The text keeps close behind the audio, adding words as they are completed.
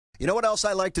You know what else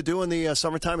I like to do in the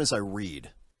summertime is I read.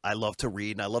 I love to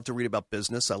read, and I love to read about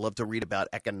business. I love to read about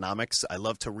economics. I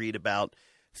love to read about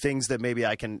things that maybe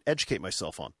I can educate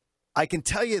myself on. I can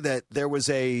tell you that there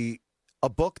was a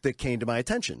book that came to my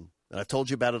attention, and I've told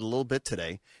you about it a little bit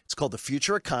today. It's called The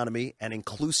Future Economy and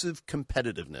Inclusive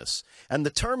Competitiveness. And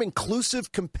the term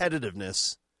inclusive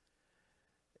competitiveness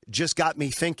just got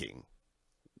me thinking,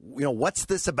 what's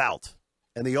this about?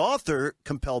 And the author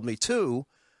compelled me to,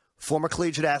 former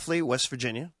collegiate athlete, West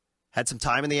Virginia, had some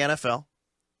time in the NFL,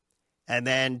 and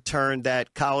then turned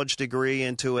that college degree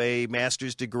into a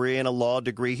master's degree and a law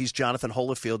degree. He's Johnathan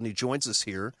Holifield, and he joins us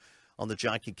here on the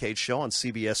John Kincade Show on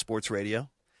CBS Sports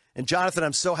Radio. And, Johnathan,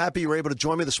 I'm so happy you were able to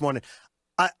join me this morning.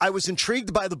 I was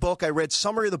intrigued by the book. I read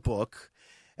summary of the book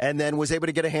and then was able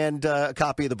to get a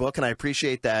copy of the book, and I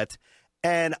appreciate that.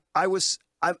 And I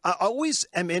always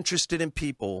am interested in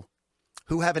people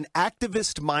who have an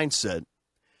activist mindset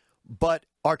but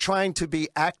are trying to be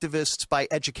activists by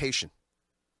education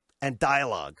and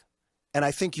dialogue. And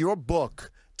I think your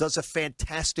book does a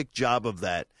fantastic job of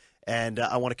that. And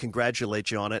I want to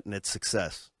congratulate you on it and its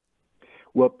success.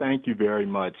 Well, thank you very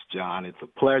much, John. It's a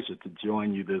pleasure to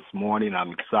join you this morning.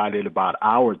 I'm excited about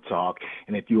our talk.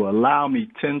 And if you allow me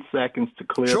 10 seconds to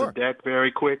clear the deck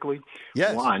very quickly.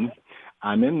 Yes. One,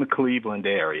 I'm in the Cleveland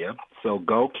area, so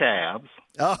go Cavs.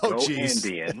 Oh, go geez.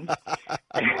 Indians.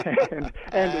 and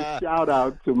a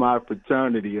shout-out to my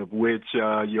fraternity, of which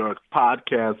your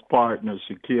podcast partner,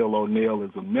 Shaquille O'Neal, is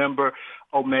a member,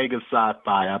 Omega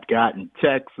Psi-Phi. I've gotten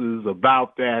texts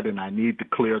about that, and I need to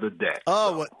clear the deck.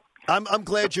 Oh, well, I'm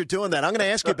glad you're doing that. I'm going to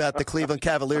ask you about the Cleveland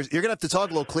Cavaliers. You're going to have to talk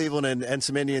a little Cleveland and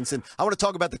some Indians, and I want to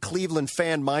talk about the Cleveland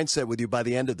fan mindset with you by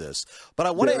the end of this. But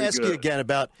I want to ask you again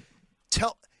about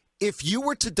if you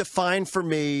were to define for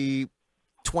me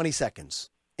 20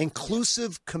 seconds,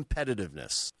 inclusive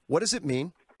competitiveness, what does it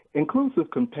mean?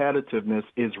 Inclusive competitiveness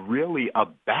is really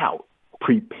about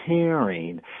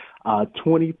preparing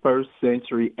 21st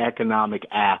century economic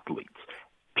athletes,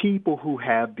 people who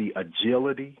have the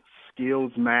agility,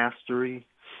 skills mastery,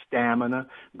 stamina,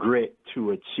 grit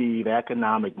to achieve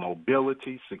economic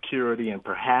mobility, security, and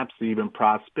perhaps even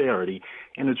prosperity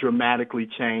in a dramatically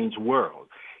changed world.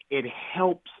 It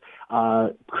helps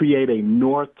create a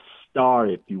North Star,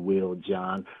 if you will,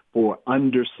 John, for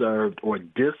underserved or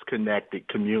disconnected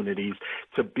communities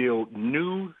to build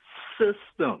new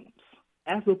systems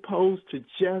as opposed to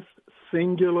just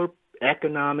singular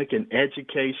economic and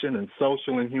education and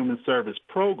social and human service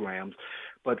programs,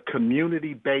 but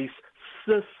community-based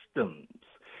systems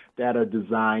that are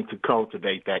designed to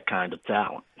cultivate that kind of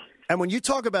talent. And when you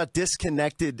talk about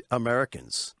disconnected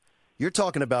Americans, you're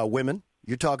talking about women.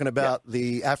 You're talking about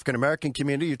the African-American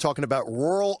community. You're talking about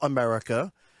rural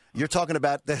America. You're talking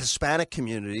about the Hispanic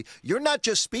community. You're not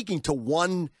just speaking to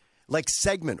one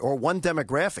segment or one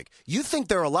demographic. You think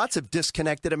there are lots of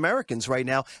disconnected Americans right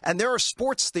now, and there are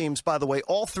sports themes, by the way,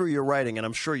 all through your writing, and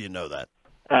I'm sure you know that.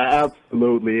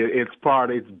 Absolutely.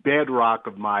 It's bedrock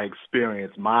of my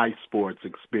experience, my sports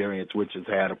experience, which has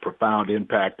had a profound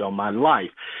impact on my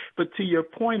life. But to your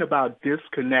point about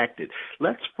disconnected,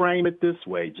 let's frame it this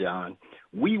way, John.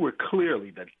 We were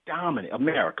clearly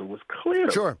America was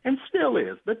clearly and still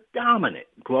is the dominant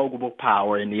global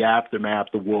power in the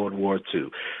aftermath of World War II.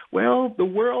 Well, the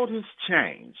world has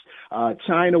changed.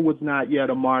 China was not yet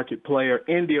a market player.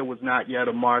 India was not yet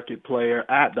a market player.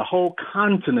 The whole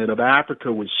continent of Africa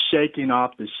was shaking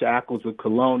off the shackles of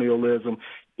colonialism.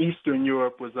 Eastern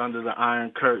Europe was under the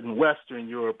Iron Curtain. Western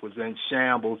Europe was in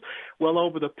shambles. Well,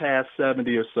 over the past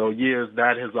 70 or so years,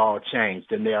 that has all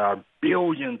changed, and there are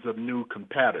billions of new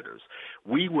competitors.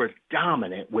 We were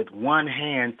dominant with one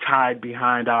hand tied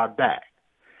behind our back.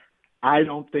 I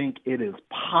don't think it is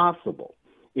possible,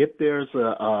 if there's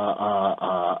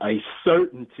a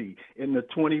certainty in the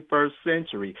 21st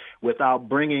century, without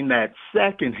bringing that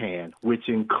second hand, which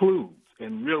includes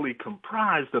and really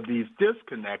comprised of these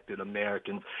disconnected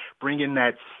Americans, bringing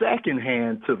that second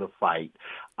hand to the fight.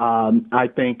 I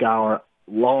think our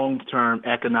long-term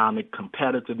economic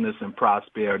competitiveness and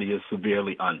prosperity is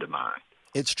severely undermined.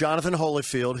 It's Johnathan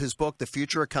Holifield. His book, The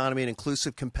Future Economy and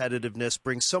Inclusive Competitiveness,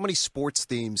 brings so many sports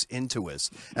themes into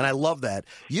us, and I love that.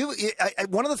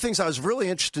 One of the things I was really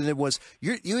interested in was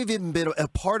you've even been a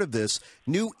part of this,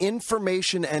 new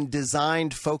information and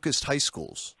design-focused high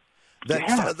schools.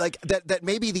 That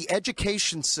maybe the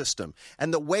education system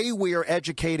and the way we are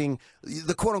educating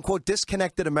the quote-unquote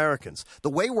disconnected Americans, the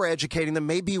way we're educating them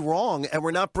may be wrong, and we're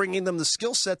not bringing them the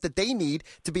skill set that they need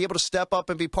to be able to step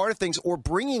up and be part of things, or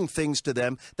bringing things to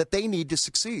them that they need to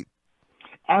succeed.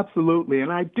 Absolutely,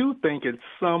 and I do think in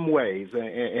some ways,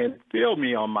 and feel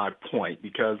me on my point,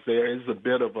 because there is a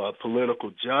bit of a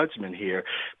political judgment here,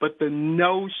 but the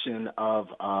notion of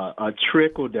a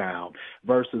trickle down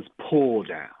versus pull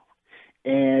down.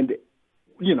 And,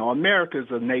 America is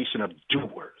a nation of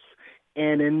doers.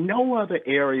 And in no other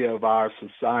area of our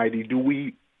society do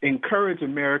we encourage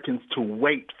Americans to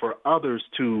wait for others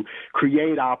to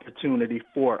create opportunity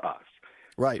for us.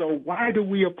 Right. So why do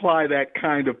we apply that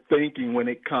kind of thinking when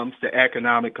it comes to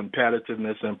economic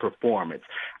competitiveness and performance?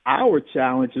 Our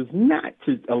challenge is not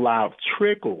to allow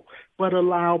trickle, but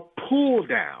allow pull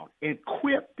down,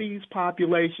 equip these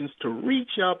populations to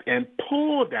reach up and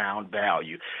pull down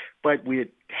value. But we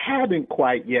haven't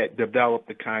quite yet developed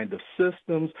the kind of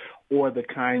systems or the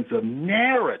kinds of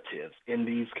narratives in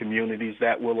these communities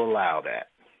that will allow that.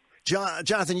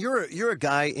 Johnathan, you're a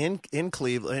guy in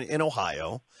Cleveland, in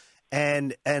Ohio.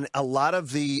 And a lot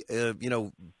of the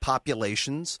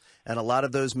populations and a lot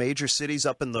of those major cities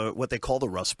up in what they call the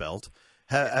Rust Belt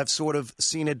have sort of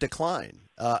seen a decline.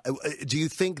 Do you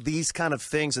think these kind of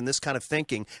things and this kind of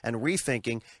thinking and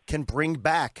rethinking can bring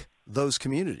back those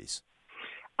communities?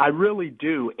 I really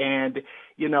do. And,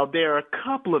 there are a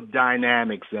couple of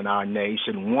dynamics in our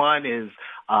nation. One is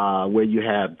where you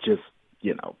have just,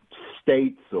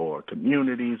 states or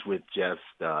communities with just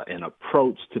an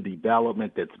approach to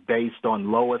development that's based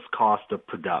on lowest cost of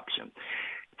production.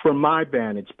 From my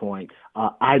vantage point,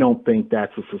 I don't think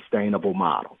that's a sustainable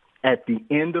model. At the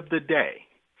end of the day,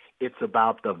 it's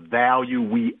about the value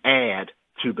we add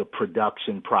to the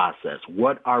production process.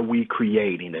 What are we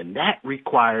creating? And that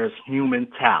requires human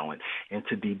talent. And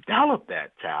to develop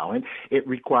that talent, it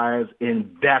requires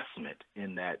investment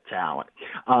in that talent.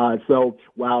 So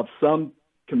while some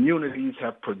communities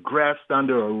have progressed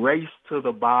under a race to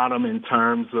the bottom in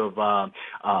terms of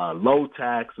low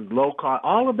taxes, low cost.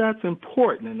 All of that's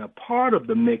important and a part of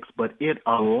the mix, but it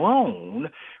alone,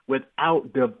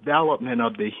 without development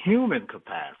of the human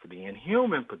capacity and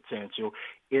human potential,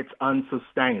 it's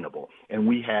unsustainable. And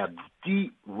we have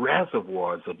deep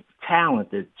reservoirs of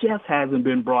talent that just hasn't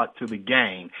been brought to the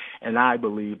game, and I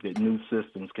believe that new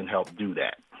systems can help do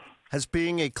that. Has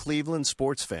being a Cleveland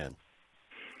sports fan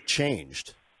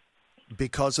changed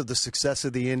because of the success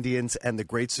of the Indians and the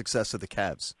great success of the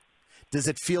Cavs? Does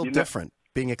it feel different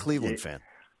being a Cleveland fan?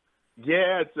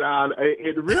 Yeah, John,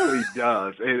 it really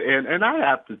does. And I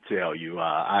have to tell you,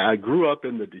 I grew up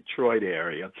in the Detroit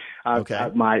area.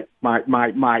 My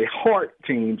heart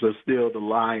teams are still the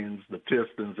Lions, the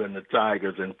Pistons, and the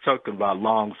Tigers, and talking about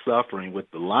long suffering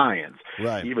with the Lions,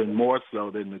 right, even more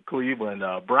so than the Cleveland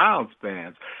Browns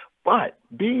fans. But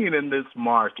being in this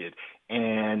market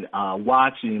and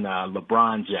watching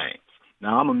LeBron James.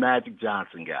 Now, I'm a Magic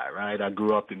Johnson guy, right? I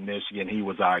grew up in Michigan. He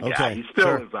was our guy. Okay, He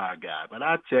still is our guy. But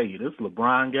I tell you, this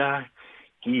LeBron guy,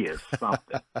 he is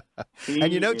something.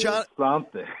 And John,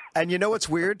 something. And you know what's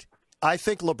weird? I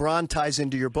think LeBron ties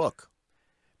into your book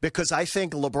because I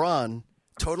think LeBron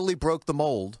totally broke the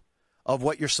mold of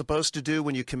what you're supposed to do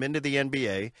when you come into the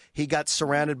NBA. He got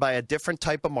surrounded by a different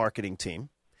type of marketing team.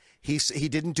 He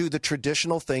didn't do the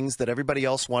traditional things that everybody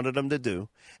else wanted him to do.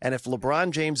 And if LeBron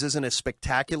James isn't a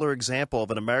spectacular example of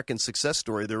an American success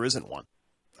story, there isn't one.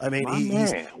 I mean, he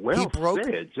broke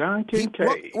John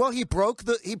Kincade.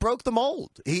 He broke the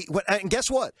mold. And guess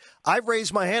what? I've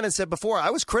raised my hand and said before, I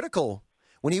was critical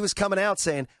when he was coming out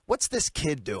saying, "What's this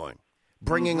kid doing?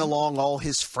 Bringing along all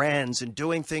his friends and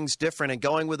doing things different and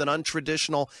going with an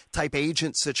untraditional type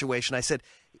agent situation." I said,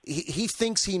 he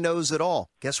thinks he knows it all.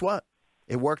 Guess what?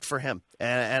 It worked for him,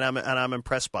 and I'm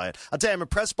impressed by it. I'll tell you, I'm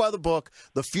impressed by the book,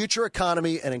 The Future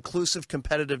Economy and Inclusive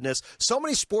Competitiveness. So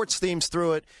many sports themes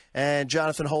through it. And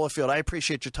Johnathan Holifield, I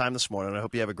appreciate your time this morning. I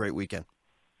hope you have a great weekend.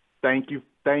 Thank you.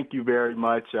 Thank you very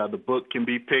much. The book can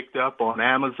be picked up on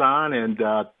Amazon, and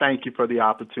thank you for the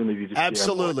opportunity to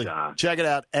Absolutely. share more, John. Check it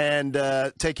out, and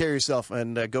take care of yourself,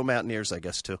 and go Mountaineers, I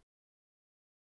guess, too.